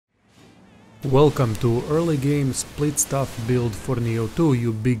Welcome to early game Splitstaff Build for NIOH 2,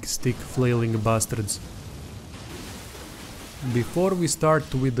 you big stick flailing bastards. Before we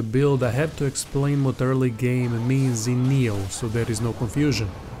start with the build, I have to explain what early game means in NIOH, so there is no confusion.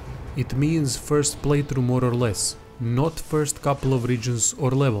 It means first playthrough more or less, not first couple of regions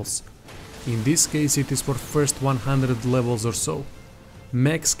or levels. In this case it is for first 100 levels or so.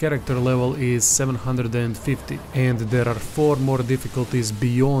 Max character level is 750 and there are 4 more difficulties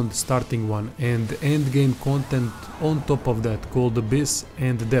beyond starting one and endgame content on top of that called Abyss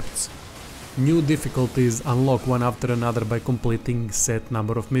and Depths. New difficulties unlock one after another by completing set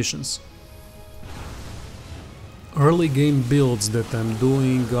number of missions. Early game builds that I'm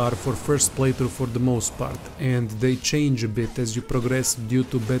doing are for first playthrough for the most part, and they change a bit as you progress due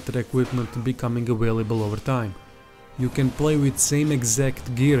to better equipment becoming available over time. You can play with same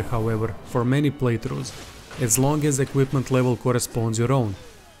exact gear, however, for many playthroughs, as long as equipment level corresponds your own.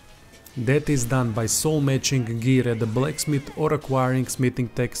 That is done by soul matching gear at the blacksmith or acquiring smithing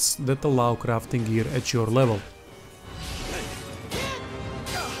texts that allow crafting gear at your level.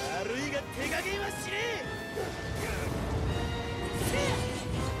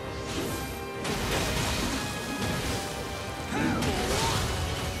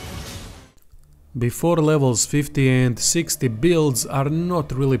 Before levels 50 and 60 builds are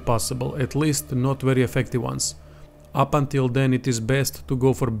not really possible, at least not very effective ones. Up until then it is best to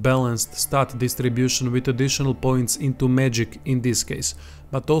go for balanced stat distribution with additional points into magic in this case,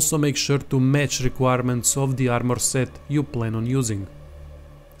 but also make sure to match requirements of the armor set you plan on using.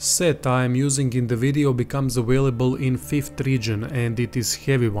 Set I am using in the video becomes available in 5th region and it is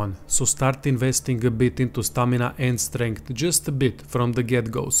heavy one, so start investing a bit into stamina and strength, just a bit from the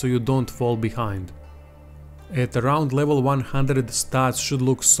get-go so you don't fall behind. At around level 100 stats should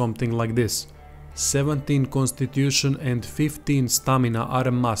look something like this. 17 constitution and 15 stamina are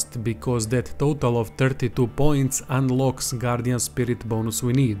a must because that total of 32 points unlocks guardian spirit bonus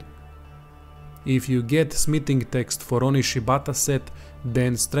we need. If you get smithing text for Onishibata set,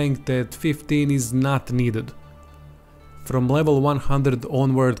 then strength at 15 is not needed. From level 100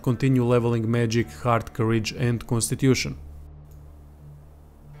 onward continue leveling magic, heart, courage and constitution.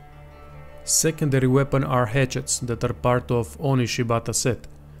 Secondary weapon are hatchets that are part of Onishibata set.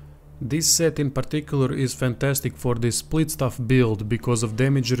 This set in particular is fantastic for this Splitstaff build because of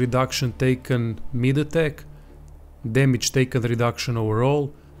damage reduction taken mid-attack, damage taken reduction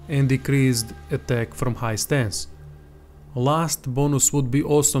overall, and decreased attack from high stance. Last bonus would be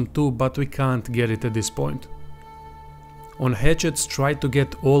awesome too, but we can't get it at this point. On hatchets try to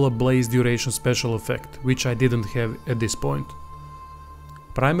get all ablaze duration special effect, which I didn't have at this point.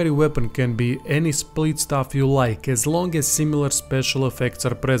 Primary weapon can be any Splitstaff you like as long as similar special effects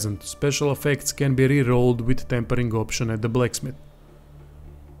are present. Special effects can be re-rolled with tempering option at the blacksmith.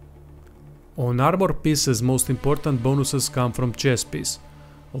 On armor pieces most important bonuses come from chest piece.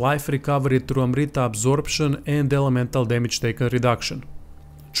 Life recovery through Amrita absorption and elemental damage taken reduction.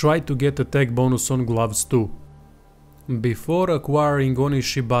 Try to get attack bonus on gloves too. Before acquiring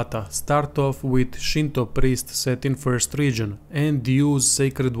Onishibata, start off with Shinto priest set in 1st region and use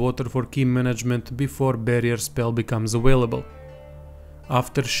sacred water for key management before barrier spell becomes available.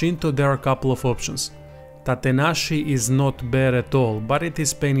 After Shinto there are a couple of options. Tatenashi is not bad at all, but it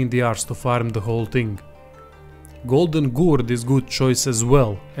is pain in the arse to farm the whole thing. Golden Gourd is good choice as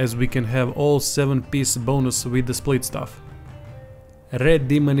well, as we can have all 7-piece bonus with the Splitstaff. Red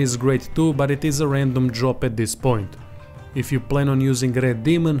Demon is great too, but it is a random drop at this point. If you plan on using Red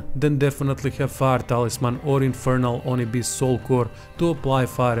Demon, then definitely have Fire Talisman or Infernal Onibe's Soul Core to apply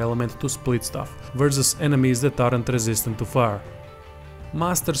fire element to Splitstaff versus enemies that aren't resistant to fire.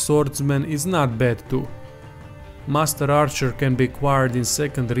 Master Swordsman is not bad too. Master Archer can be acquired in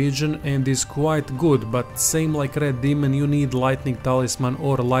 2nd region and is quite good, but same like Red Demon you need Lightning Talisman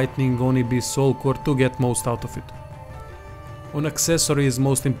or Lightning Onibe's Soul Core to get most out of it. On accessories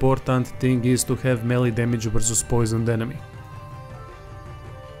most important thing is to have melee damage versus poisoned enemy.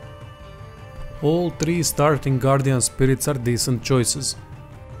 All 3 starting guardian spirits are decent choices.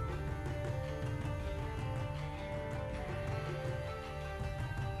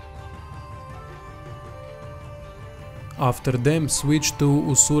 After them switch to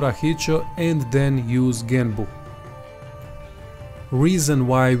Usura Hicho and then use Genbu. Reason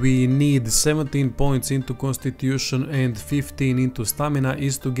why we need 17 points into constitution and 15 into stamina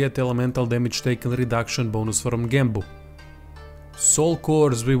is to get elemental damage taken reduction bonus from Genbu. Soul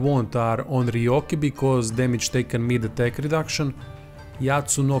cores we want are on Ryoki because damage taken mid attack reduction,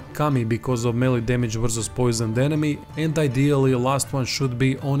 Yatsu no Kami because of melee damage versus poisoned enemy, and ideally last one should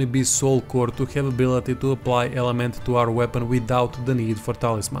be Onibe's Soul Core to have ability to apply element to our weapon without the need for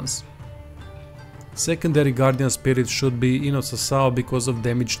talismans. Secondary Guardian Spirit should be Inosasao because of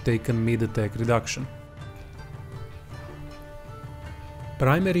damage taken mid-attack reduction.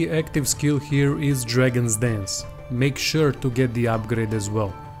 Primary active skill here is Dragon's Dance. Make sure to get the upgrade as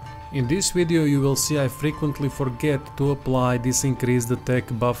well. In this video you will see I frequently forget to apply this increased attack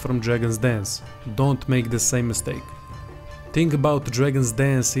buff from Dragon's Dance. Don't make the same mistake. Thing about Dragon's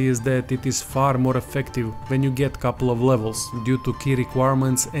Dance is that it is far more effective when you get couple of levels due to key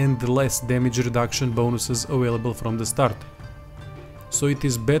requirements and less damage reduction bonuses available from the start. So it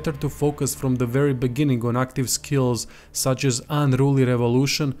is better to focus from the very beginning on active skills such as Unruly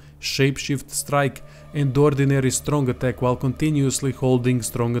Revolution, Shapeshift Strike and Ordinary Strong Attack while continuously holding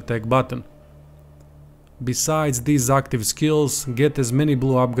Strong Attack button. Besides these active skills, get as many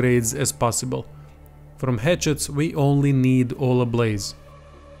blue upgrades as possible. From hatchets we only need All Ablaze.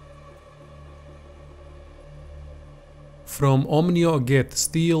 From Omnio get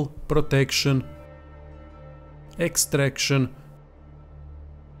Steel, Protection, Extraction,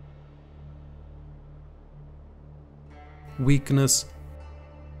 Weakness,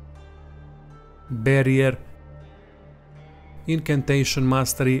 Barrier, Incantation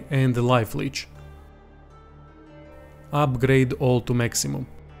Mastery and Life Leech. Upgrade all to maximum.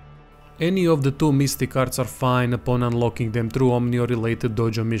 Any of the two Mystic Arts are fine upon unlocking them through Omnio related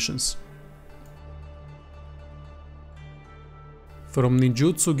dojo missions. From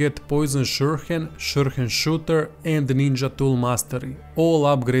Ninjutsu get Poison Shuriken, Shuriken Shooter and Ninja Tool Mastery, all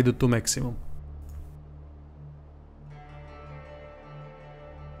upgraded to maximum.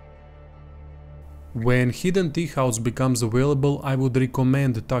 When Hidden Tea House becomes available, I would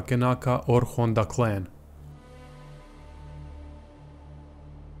recommend Takenaka or Honda Clan.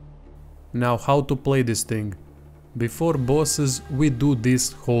 Now how to play this thing. Before bosses we do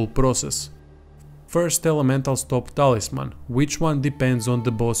this whole process. First Elemental Stop Talisman, which one depends on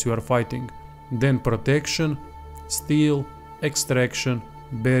the boss you are fighting. Then Protection, Steel, Extraction,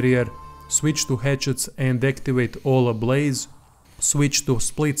 Barrier, switch to Hatchets and activate All Ablaze, switch to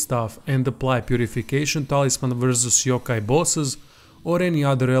Splitstaff and apply Purification Talisman versus yokai bosses or any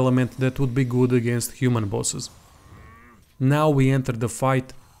other element that would be good against human bosses. Now we enter the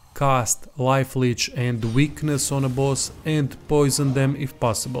fight, cast Life Leech and Weakness on a boss and poison them if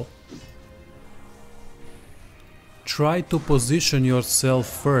possible. Try to position yourself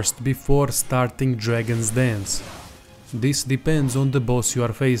first before starting Dragon's Dance. This depends on the boss you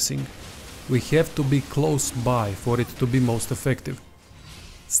are facing. We have to be close by for it to be most effective.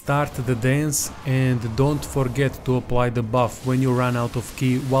 Start the dance and don't forget to apply the buff when you run out of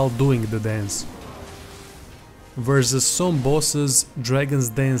ki while doing the dance. Versus some bosses, Dragon's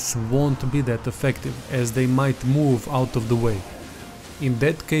Dance won't be that effective as they might move out of the way. In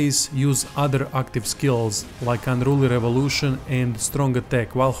that case, use other active skills like Unruly Revolution and Strong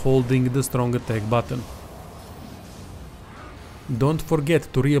Attack while holding the Strong Attack button. Don't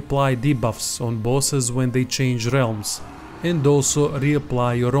forget to reapply debuffs on bosses when they change realms, and also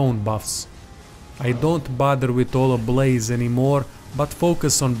reapply your own buffs. I don't bother with All Ablaze anymore, but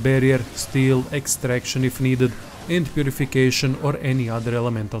focus on Barrier, Steel, Extraction if needed, and Purification or any other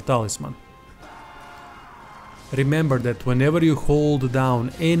elemental talisman. Remember that whenever you hold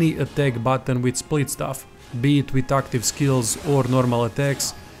down any attack button with Splitstaff, be it with active skills or normal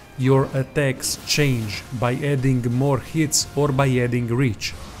attacks, your attacks change by adding more hits or by adding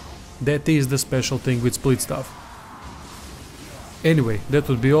reach. That is the special thing with Splitstaff. Anyway, that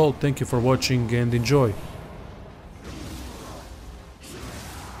would be all, thank you for watching and enjoy!